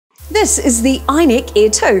This is the iNeck Air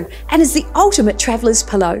 2 and is the ultimate traveller's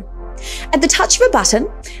pillow. At the touch of a button,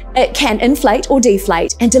 it can inflate or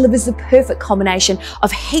deflate and delivers the perfect combination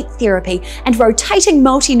of heat therapy and rotating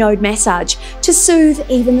multi-node massage to soothe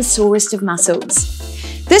even the sorest of muscles.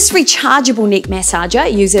 This rechargeable neck massager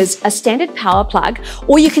uses a standard power plug,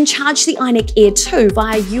 or you can charge the iNeck Air 2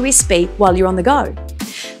 via USB while you're on the go.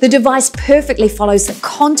 The device perfectly follows the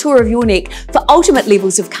contour of your neck for ultimate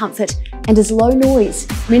levels of comfort and is low noise,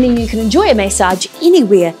 meaning you can enjoy a massage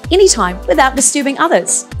anywhere, anytime without disturbing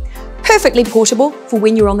others. Perfectly portable for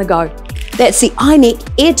when you're on the go. That's the iNeck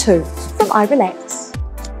Air 2 from IRelax.